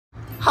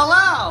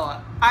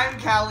Hello, I'm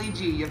Cali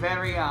Je, your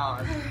very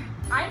own.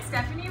 I'm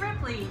Stephanie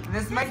Ripley.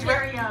 This is my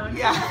very own.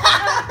 Yeah.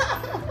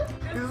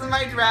 This is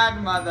my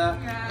drag mother,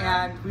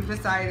 yeah. And we've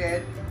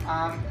decided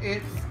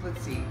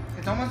let's see,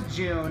 it's almost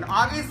June.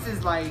 August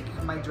is like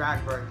my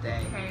drag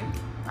birthday. Okay.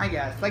 I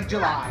guess, like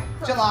July.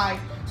 Yeah. July.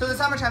 So the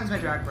summertime is my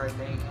drag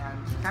birthday,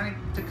 and kind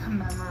of to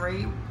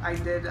commemorate, I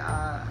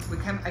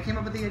came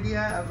up with the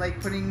idea of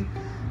like putting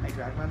my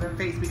drag mother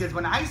face, because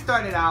when I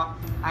started out,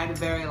 I had a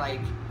very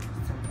like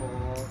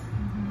simple,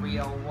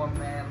 real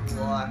woman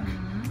look,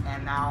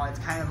 and now it's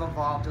kind of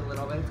evolved a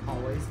little bit. It's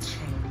always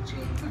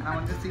changing. And I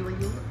want to see what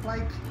you look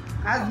like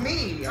as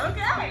me.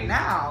 Okay.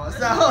 Now,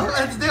 so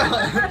let's do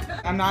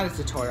it. I'm not a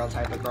tutorial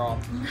type of girl.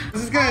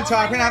 This is gonna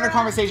talk. We're gonna have a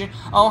conversation.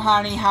 Oh,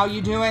 honey, how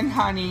you doing,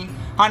 honey?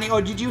 Honey,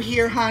 oh, did you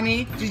hear,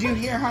 honey? Did you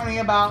hear, honey,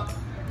 about?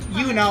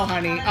 You know,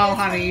 honey. Oh,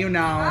 honey, you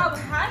know. Oh,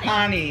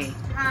 honey.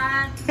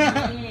 Honey.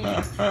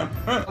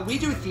 We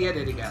do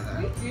theater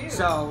together. We do.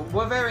 So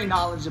we're very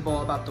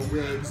knowledgeable about the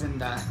wigs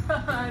and the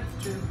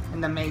It's true.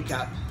 and the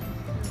makeup.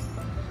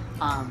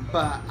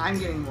 But I'm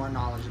getting more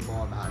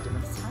knowledgeable about a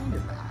different side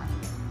of that.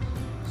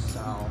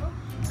 So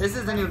this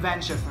is a new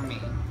venture for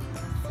me.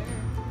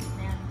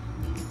 Ma'am.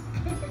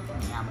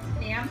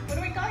 Ma'am? What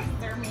do we call you,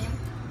 sir, ma'am?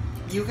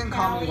 You can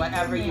call me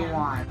whatever you ma'am.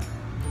 want.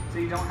 So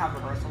you don't have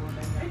rehearsal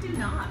with I do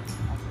not.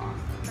 That's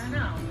awesome. I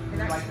know. Is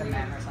it like the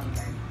men or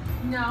something?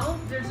 No,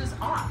 they're just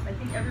off. I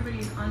think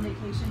everybody's on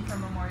vacation for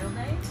Memorial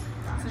Day.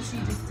 Gotcha. So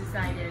she just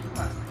decided,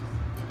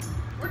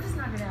 we're just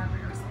not going to have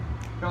rehearsal.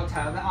 Don't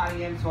tell the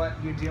audience what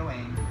you're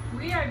doing.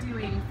 We are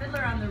doing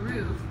Fiddler on the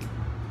Roof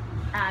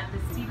at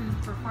the Stevens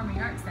Performing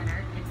Arts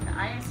Center. It's the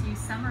ISU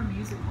Summer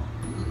Musical.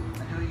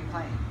 And who are you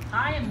playing?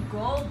 I am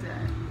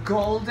Golda.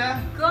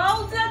 Golda?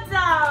 Golda,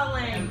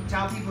 darling! And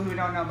tell people who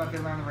don't know about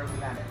Fiddler on the Roof who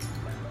that is.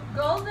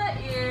 Golda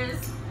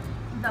is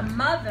the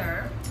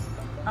mother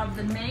of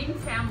the main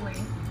family.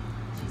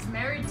 She's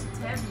married to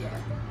Tevye.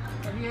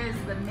 Tevye is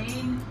the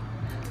main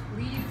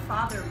lead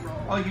father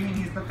role. Oh, you mean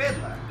he's the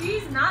fiddler?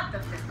 He's not the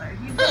fiddler,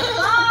 he's the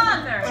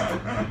father!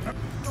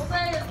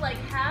 Golda is like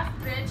half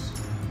bitch,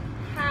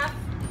 half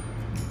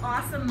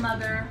awesome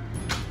mother,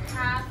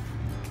 half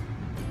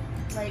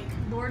like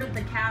Lord of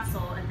the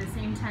Castle at the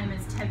same time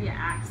as Tevye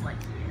acts like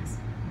he is.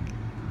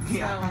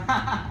 Yeah.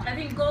 So I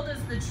think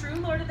Golda's the true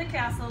Lord of the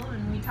Castle,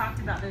 and we talked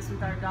about this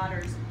with our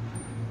daughters,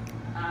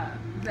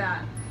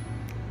 that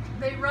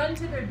they run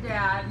to their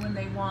dad when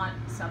they want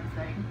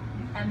something,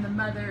 and the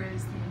mother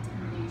is the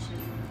intimidation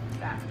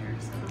factor,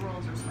 so the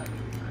roles are slightly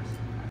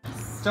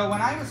reversed. So when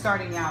I was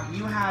starting out,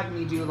 you had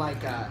me do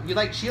like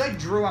she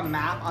drew a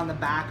map on the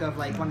back of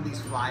like one of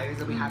these flyers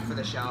that we had for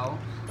the show,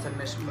 some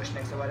mush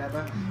mix or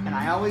whatever, and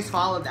I always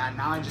followed that.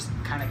 Now I just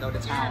kind of go to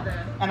town,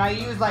 and I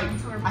use like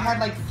I had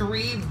like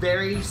 3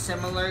 very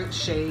similar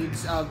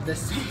shades of the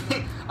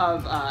same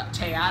of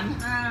tan.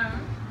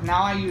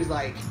 Now I use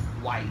like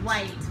white.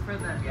 White for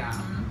the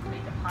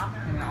make it pop,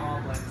 and it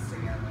all blends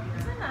together.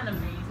 Isn't that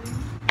amazing?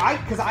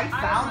 Because I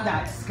found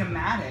that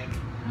schematic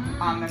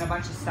and a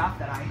bunch of stuff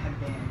that I had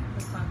been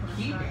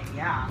keeping.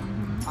 Yeah.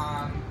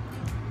 Oh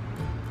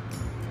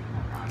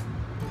God.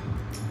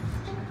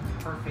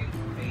 Perfect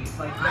face.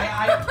 Like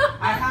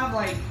I have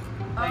like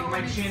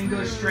my chin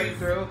goes straight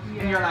through,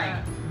 and you're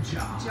like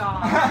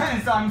jaw.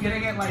 And so I'm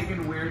getting it like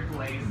in weird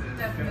places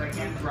because I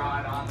can't draw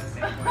it on the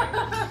same way.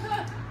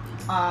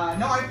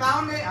 No, I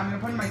found it. I'm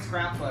gonna put in my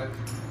scrapbook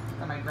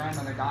that my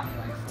grandmother got me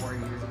like 4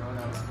 years ago.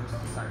 That I was supposed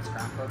to start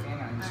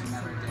scrapbooking, and she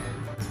never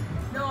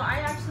did. No, I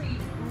actually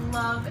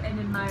love and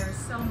admire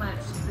so much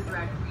the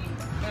drag queen,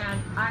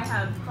 and I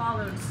have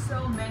followed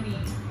so many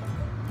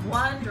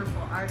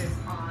wonderful artists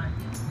on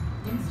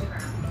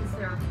Instagram because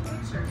their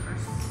pictures are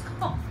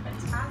so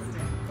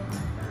fantastic,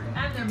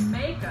 and their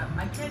makeup,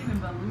 I can't even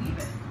believe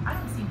it. I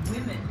don't see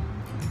women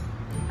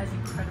as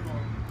incredible.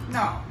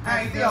 No,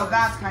 I feel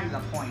that's kind of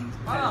the point.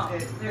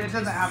 It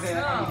doesn't have so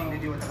anything to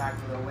do with the fact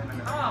that the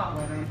women are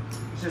women.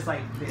 It's just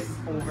like this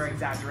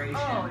over-exaggeration.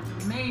 Oh,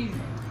 it's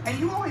amazing. And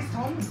you always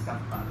told me stuff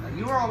about that.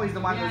 You were always the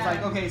one that was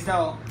like, okay,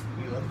 so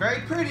you look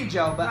very pretty,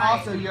 Joe, but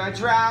also you're a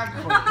drag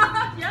queen.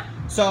 Yep.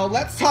 So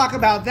let's talk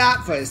about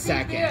that for a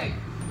second. Big.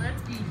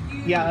 Let's be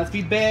huge. Yeah, let's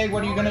be big.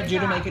 What are you going to do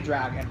to make a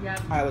dragon?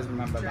 Yep. I always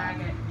remember Drag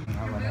that. it.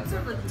 Your boobs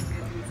are looking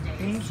good these days.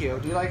 Thank you.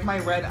 Do you like my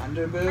red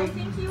underboob? I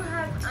think you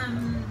have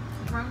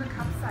grown the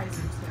cup sizer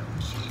too.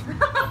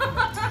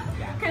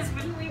 Because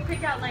when we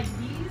pick out like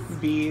bees,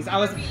 bees.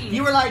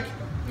 You were like,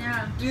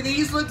 yeah. Do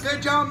these look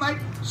good, Joe? I'm like,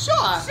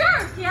 sure.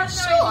 Sure. He has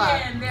no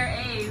idea, and they're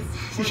A's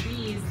or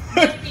B's.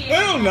 Maybe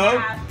I don't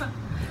know.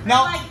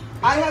 No, like,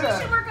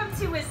 we should work up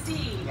to a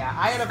C. Yeah,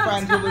 I had a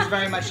friend who was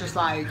very much just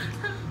like,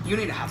 you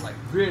need to have like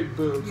big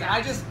boobs. Yeah.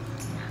 And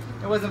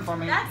it wasn't for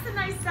me. That's a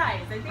nice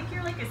size. I think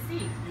you're like a C.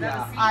 Is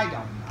that a C? I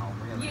don't know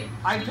really.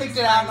 I picked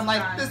it out and I'm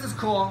like, this is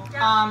cool.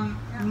 Yeah.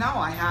 No,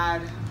 I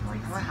had,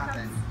 what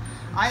happened?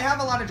 I have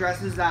a lot of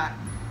dresses that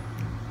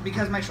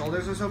because my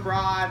shoulders are so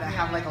broad, I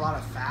have like a lot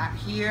of fat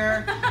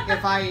here.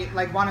 If I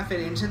like want to fit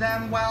into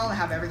them well,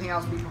 have everything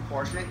else be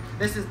proportionate.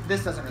 This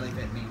doesn't really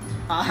fit me.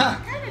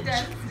 Kind of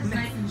does. It's just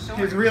nice and short.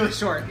 It's really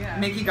short. Yeah.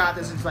 Mickey got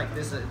this and it's like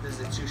this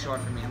is too short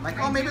for me. I'm like,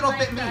 oh, maybe it'll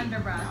fit me.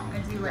 Underbrow. No. I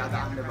do like the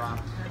underbrow.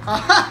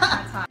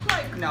 That's hot.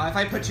 No, if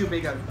I put too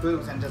big of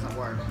boobs, then it doesn't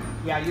work.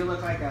 Yeah, you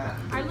look like a.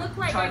 I look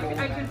like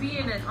I could be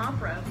in an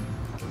opera.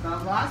 The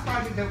last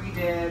project that we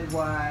did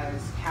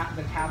was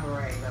the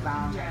cabaret, the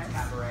Valentine's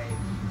cabaret,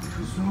 which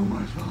was so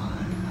much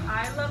fun.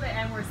 I love it,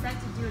 and we're set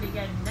to do it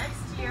again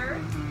next year.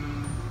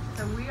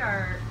 So we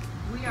are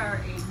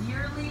a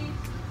yearly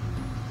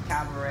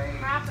cabaret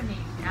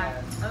happening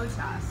at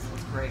Otas.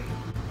 It's great.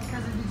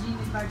 Because of the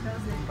genius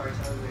Bartosz.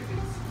 Bartosz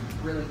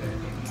is really good at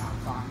picking out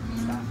songs and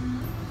stuff.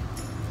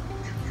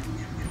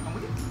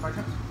 And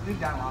we've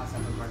done a lot of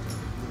stuff with Bartosz.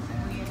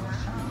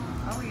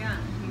 Oh yeah,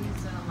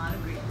 he's done a lot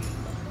of great things.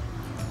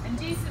 And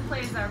Jason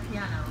plays our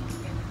piano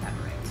in the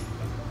cabaret.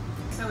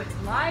 So it's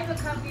live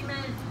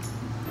accompaniment,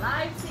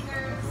 live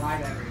singers.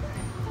 Live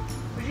everything.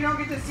 But you don't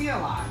get to see a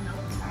lot. No.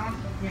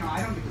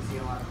 I don't get to see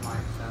a lot of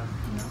live stuff.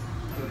 No.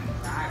 Doing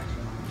it drag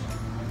too much.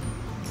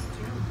 It's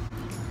true.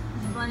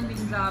 His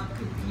blending job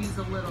could use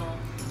a little,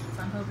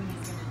 so I'm hoping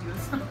he's gonna do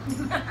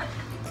something.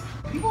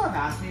 People have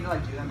asked me to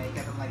like do the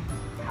makeup and like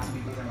have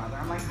me be their mother.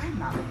 I'm like, I'm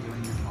not like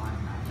doing this line.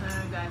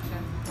 Oh, gotcha.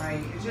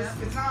 Right? It's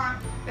just it's not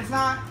the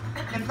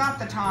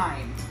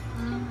time.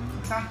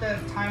 It's not the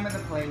time or the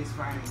place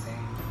for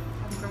anything.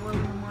 Have to grow a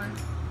little more.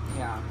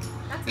 Yeah.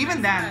 That's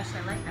even nice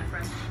then. brush. I like that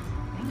brush.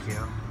 Thank you.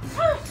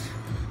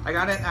 I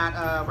got it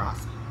at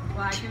Ross.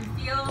 Well, I can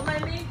feel my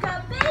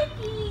makeup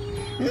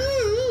baking.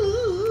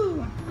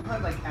 Ooh. I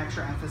put like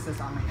extra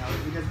emphasis on my nose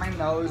because my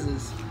nose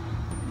is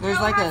there's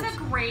Joe like has a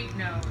great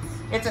nose.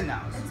 It's a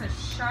nose. It's a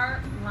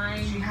sharp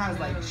line. She has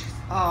nose.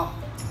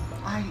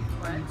 like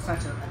I'm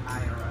such an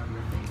admirer of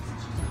your face.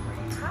 She's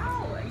great. How?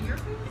 Your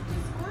face is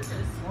just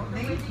gorgeous. Well,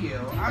 thank you.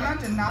 I'm not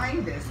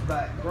denying this,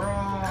 but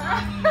girl,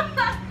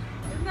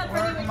 Isn't that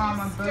funny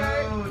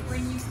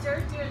when you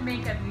start doing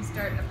makeup, you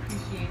start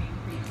appreciating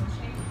facial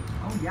shape?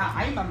 Oh yeah,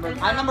 I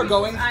remember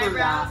going through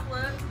that.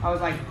 Look. I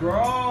was like,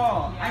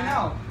 girl, Yeah. I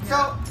know. Yeah. So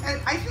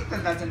and I think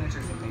that that's an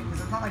interesting thing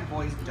because it's not like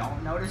boys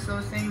don't notice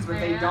those things, but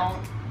they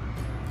don't.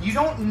 You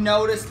don't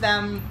notice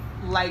them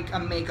like a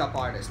makeup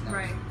artist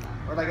notices them,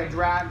 or like a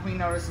drag queen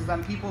notices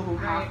them. People who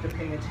have to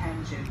pay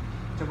attention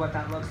to what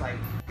that looks like.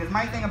 Because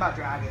my thing about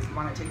drag is you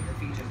want to take the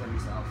features of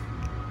yourself,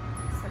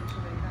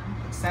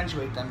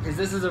 accentuate them. Because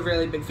this is a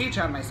really big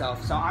feature on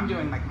myself, so I'm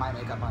doing like my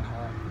makeup on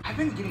her. I've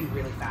been getting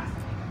really fast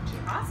at makeup too.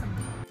 Awesome.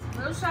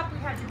 Little Shop, we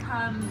had to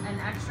come an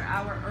extra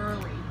hour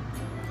early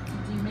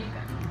to do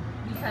makeup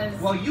because.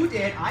 Well, you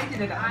did. I did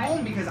it at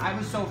home because I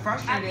was so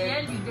frustrated. At the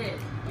end, you did.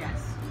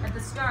 Yes. At the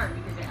start,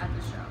 we did it at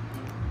the show,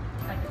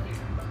 at the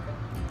theater.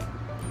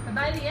 But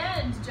by the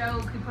end,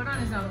 Joe could put on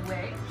his own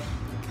wig.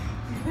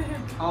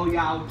 Oh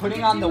yeah,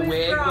 putting on the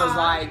wig was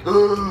like,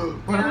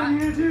 what am I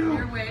gonna do?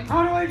 Your wig.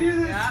 How do I do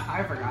this? Yeah.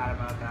 I forgot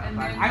about that. And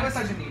then I was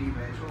such a needy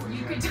bitch. What was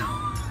you could do.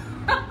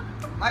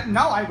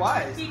 No, I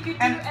was. He could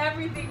do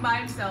everything by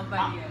himself by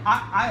the end.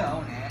 I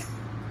own it.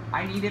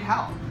 I needed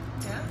help.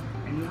 Yeah.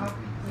 And you helped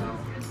me. So.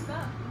 Good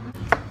stuff.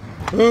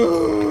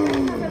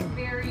 You have a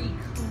very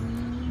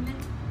clean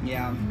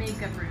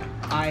makeup room.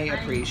 I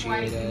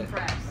appreciate it.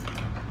 Impressed.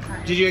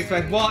 Did you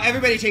expect? Well,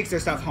 everybody takes their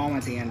stuff home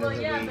at the end of the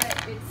week. Well, yeah,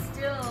 but it's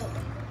still.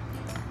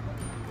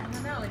 I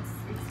don't know. It's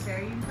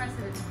very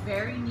impressive. It's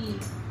very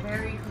neat,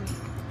 very clean.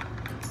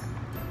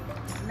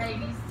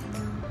 Ladies,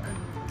 you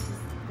are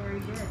just very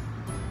good,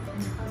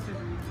 and your posters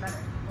are even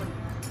better.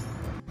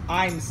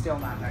 I'm still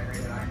not that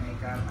great at eye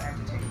makeup. I have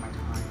to take my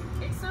time.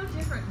 It's so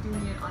different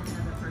doing it on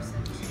another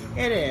person.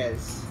 It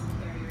is.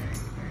 Very, very,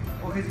 very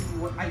good.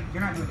 Well, because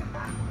you're not doing it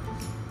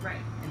backwards.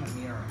 Right. In the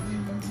mirror.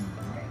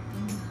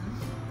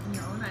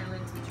 Your own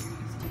eyelids, which you're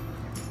used to, and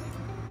everything.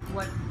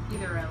 What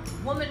either a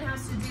woman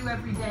has to do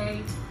every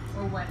day,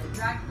 or what a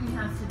drag queen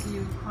has to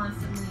do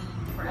constantly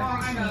for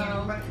every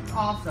show. But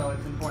also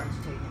it's important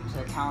to take into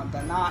account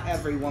that not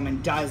every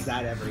woman does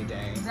that every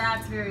day.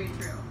 That's very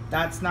true.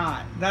 That's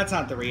not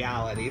the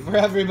reality for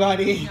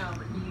everybody. No,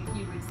 but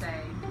he would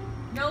say,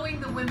 knowing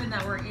the women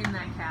that were in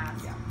that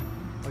cast. Yeah.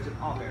 Which is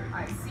all very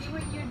I see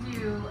what you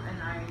do,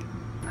 and I'm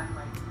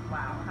like,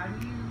 wow, how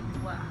do you,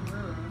 what?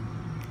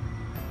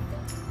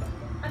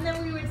 And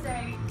then we would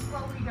say,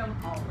 well, we don't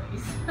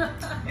always.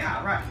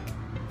 Yeah, right.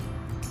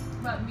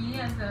 But me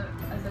as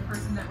a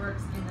person that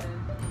works in the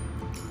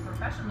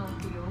professional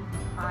field,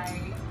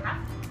 I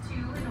have to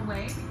in a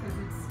way because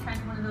it's kind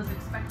of one of those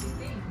expected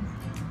things.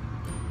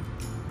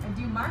 I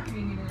do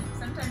marketing, and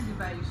sometimes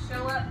if I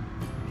show up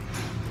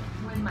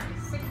with my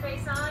sick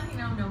face on,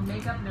 no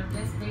makeup, no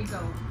this, they go,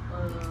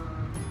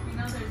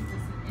 there's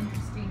this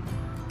interesting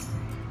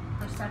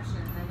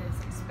perception that it's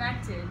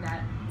expected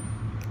that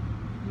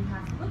you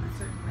have to look a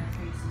certain way. My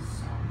face is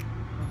so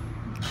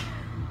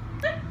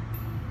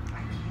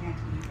I can't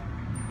even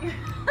right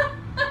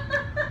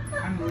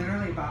now. I'm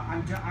literally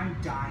I'm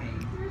dying.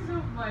 You're so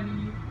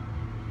funny.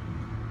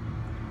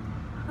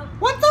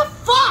 What the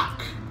fuck?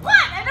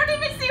 What? I don't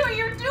even see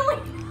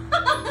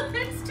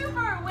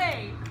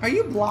Are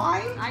you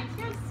blind? I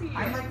can't see it.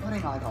 I'm like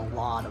putting like a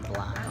lot of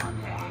black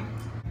on mine.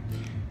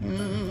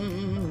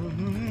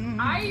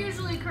 I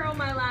usually curl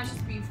my lashes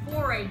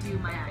before I do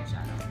my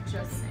eyeshadow.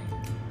 Just saying.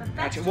 But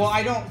that's Gotcha. Well,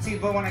 I don't see,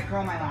 but when I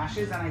curl my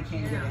lashes and I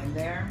can't get Yeah. in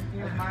there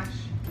Yeah. as much.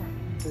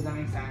 Does that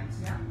make sense?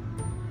 Yeah.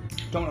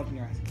 Don't open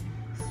your eyes.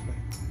 Swear.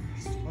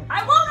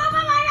 I won't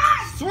open my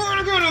eyes! Swear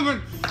to God,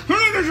 open.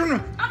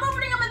 I'm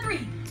opening them in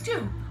 3,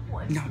 2,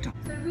 1. No, don't.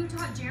 So who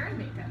taught Jaren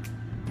makeup?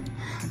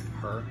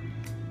 Her.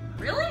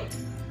 Really?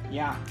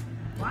 Yeah.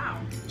 Wow.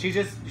 She's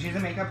a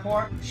makeup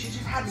whore. She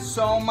just had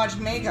so much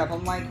makeup.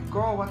 I'm like,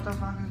 girl, what the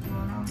fuck is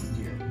going on with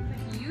you?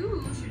 But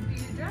you should be a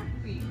drag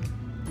queen.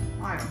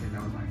 I don't think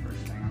that was my first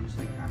thing. I'm just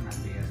like, I'm not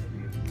BS with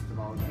you. Of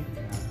all the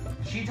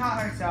She taught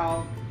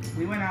herself.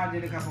 We went out,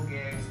 did a couple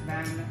gigs.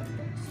 Then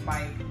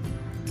Spike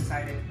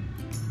decided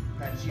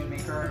that she would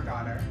make her a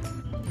daughter.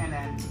 And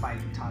then Spike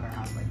taught her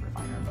how to like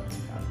refine her look and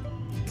stuff.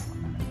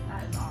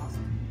 That is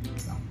awesome.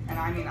 So, and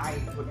I mean, I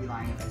would be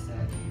lying if I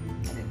said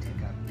I didn't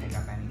pick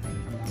up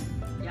anything from them.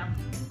 Yep.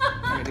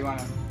 Okay, do you want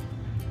to?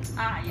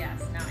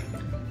 Yes. Now I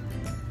can.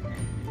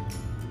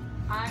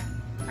 I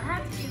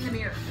have to be in the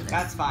mirror for this.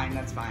 That's fine.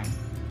 That's fine.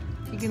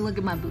 You can look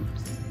at my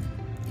boobs.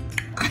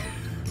 Do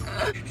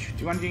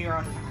you want to do your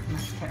own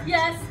mascara?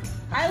 Yes.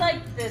 I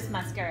like this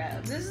mascara.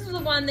 This is the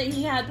one that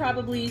he had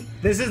probably.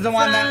 This is the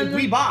one that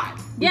we bought.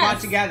 We Yes.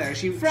 bought together.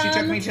 She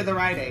took me to the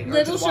Rite Aid or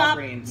Little to Shop.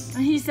 Walgreens.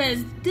 And he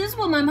says, this is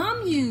what my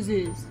mom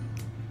uses.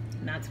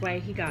 And that's why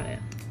he got it.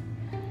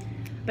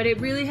 But it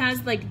really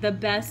has like the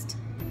best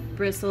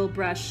bristle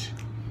brush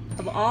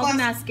of all the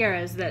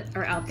mascaras that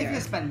are out If there.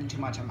 you're spending too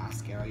much on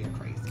mascara, you're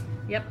crazy.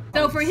 Yep.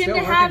 So for him Still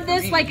to working have for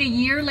this me. like a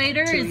year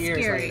later 2 is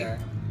years scary. later.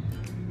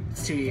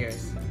 It's 2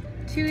 years.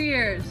 2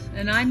 years.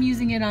 And I'm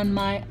using it on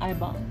my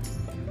eyeballs.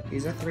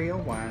 These are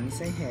 301.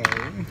 Say hey.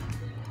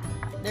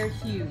 They're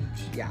huge.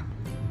 Yeah.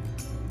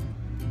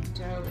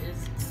 Joe is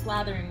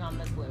slathering on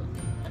the glue.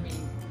 I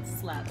mean,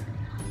 slathering.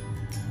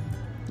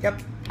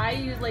 Yep. I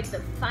use like the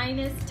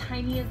finest,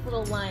 tiniest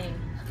little line.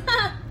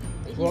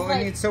 He's Well,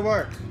 like, it needs to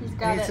work. he's It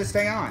got needs it. to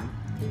stay on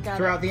He's got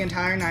throughout it. the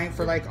entire night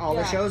for like all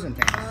the shows and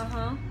things.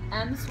 Uh-huh.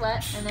 And the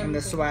sweat and everything. And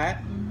the sweat.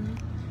 Mm-hmm.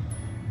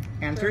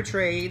 And through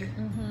trade.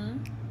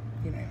 Mm-hmm.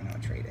 You don't even know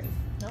what trade is.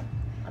 Nope.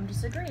 I'm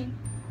just agreeing.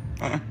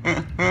 I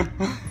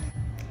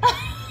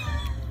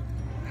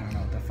don't know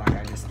what the fuck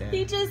I just did.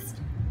 He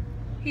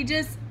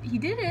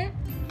did it.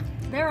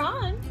 They're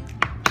on.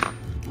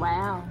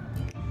 Wow.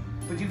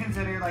 Would you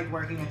consider like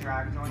working a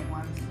drag joint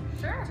once?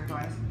 Sure. Once or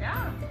twice?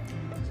 Yeah.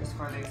 Just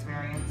for the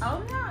experience?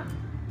 Oh yeah.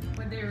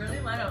 Would they really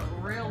let a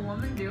real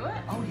woman do it?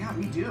 Oh yeah,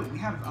 we do. We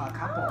have a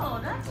couple. Oh,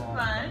 that's people.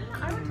 fun.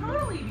 I would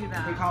totally do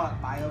that. They call it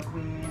bio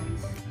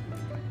queens.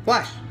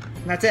 Blush.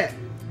 That's it.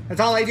 That's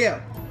all I do.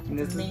 And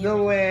this is the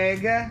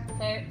wig.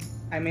 Okay.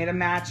 I made a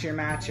matcher.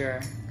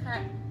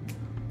 Okay.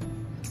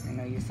 I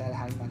know you said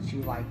how much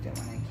you liked it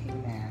when I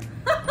came in.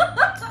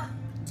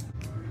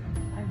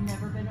 I've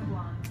never been a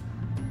blonde.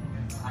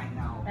 I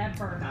know.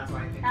 Ever. That's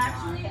why I picked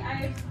Actually, John.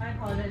 I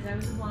apologize. I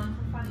was a blonde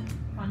for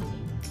fun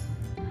team.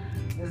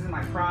 This is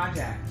my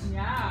project.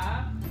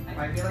 Yeah. But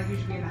I feel like you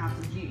should be in the House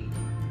of G.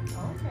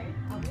 Okay.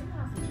 I'll be in the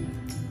house with you.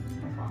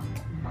 No problem.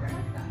 I Okay.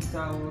 like that.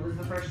 So this is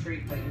the first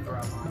street that you grew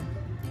up on.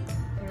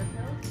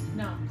 Fairfield?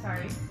 No,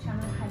 sorry.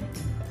 Channel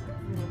Heights.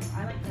 I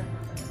like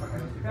Fairfield. Okay,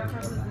 let's do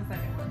Fairfield is Fairfield the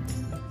second one.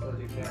 So we'll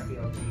do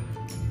Fairfield G.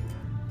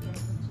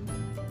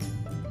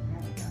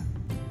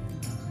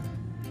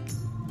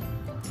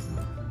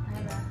 I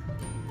have that.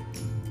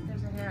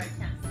 There's a hair, I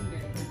can't see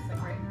it. It's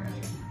like right in her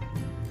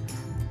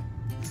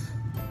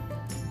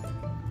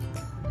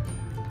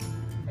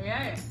ear.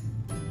 Hey,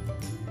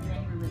 I'm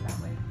angry with that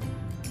way.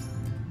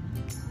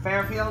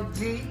 Fairfield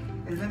G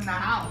is in the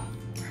house.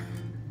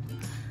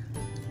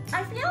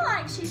 I feel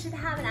like she should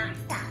have an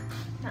accent.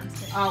 No, I'm just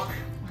kidding. Oh,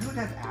 who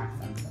does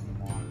accents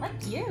anymore? Like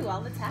you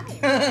all the time. I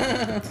don't know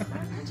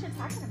what you're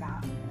talking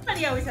about.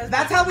 Somebody always says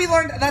That's how we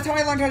learned. That's how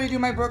I learned how to do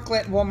my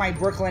Brooklyn. Well, my I used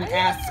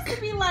Brooklyn-esque.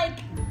 to be like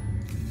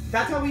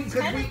That's how we. Cause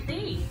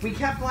Tennessee. we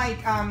kept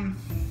like going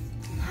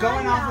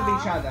off of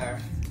each other.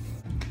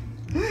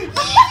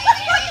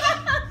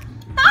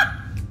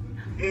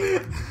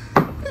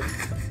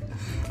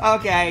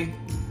 Okay,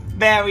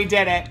 there we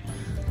did it.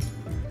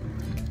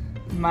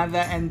 Mother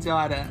and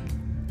daughter.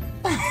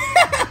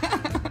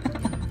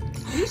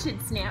 You should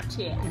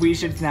Snapchat. We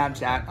should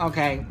Snapchat.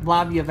 Okay,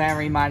 love you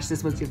very much.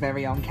 This was your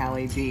very own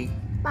Cali Je.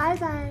 Bye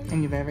bye.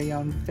 And your very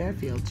own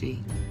Fairfield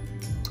G.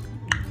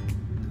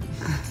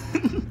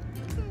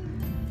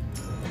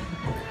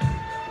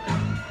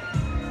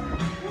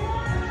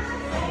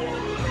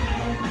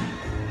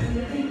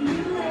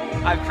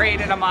 I've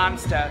created a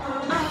monster.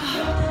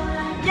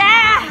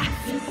 Yeah!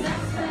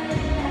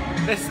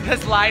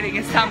 This lighting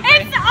is something.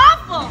 It's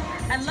awful!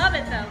 I love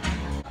it though.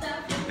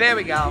 There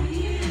we go.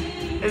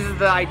 This is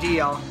the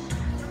ideal.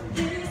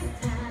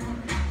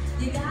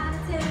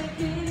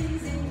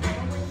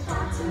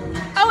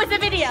 Oh, it's a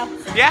video.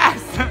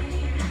 Yes!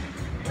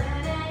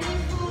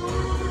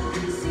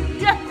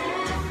 Yeah.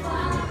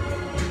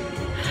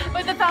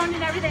 With the phone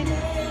and everything.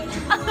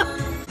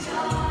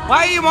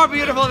 Why are you more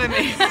beautiful than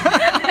me?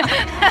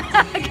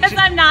 Because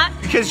I'm not.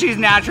 Because she's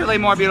naturally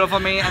more beautiful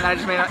than me, and that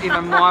just made her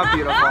even more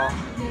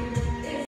beautiful.